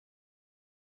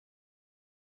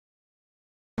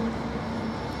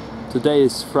Today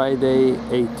is Friday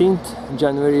 18th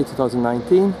January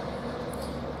 2019,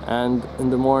 and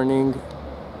in the morning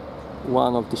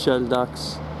one of the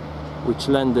Shelducks, which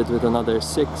landed with another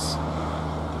 6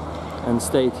 and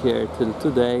stayed here till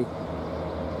today,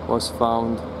 was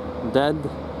found dead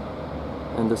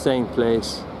in the same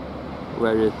place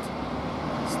where it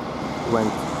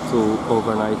went to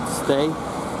overnight stay.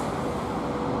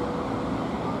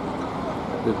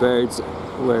 The birds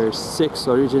were 6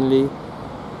 originally,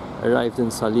 arrived in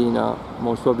Salina,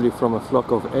 most probably from a flock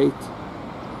of 8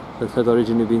 that had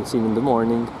originally been seen in the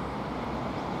morning,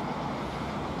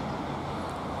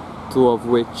 2 of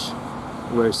which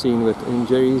were seen with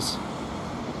injuries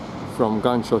from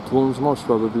gunshot wounds, most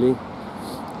probably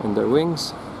in their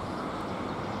wings,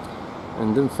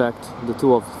 and in fact the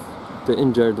 2 of the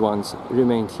injured ones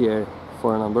remained here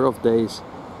for a number of days,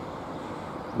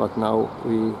 but now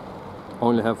we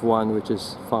only have one which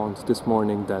is found this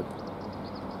morning dead.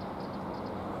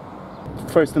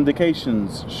 First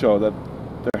indications show that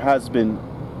there has been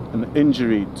an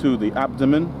injury to the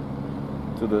abdomen,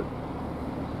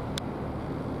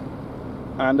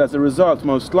 and as a result,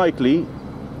 most likely,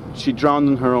 she drowned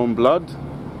in her own blood,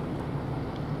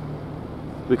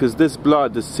 because this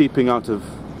blood is seeping out of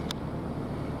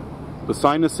the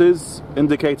sinuses,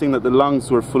 indicating that the lungs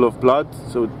were full of blood,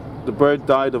 so the bird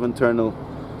died of internal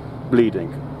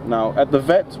bleeding. Now, at the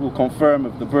vet, we'll confirm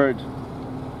if the bird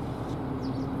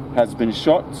has been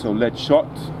shot, so lead shot,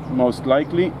 most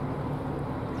likely.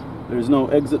 There is no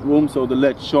exit wound, so the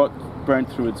lead shot burned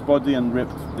through its body and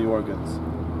ripped the organs.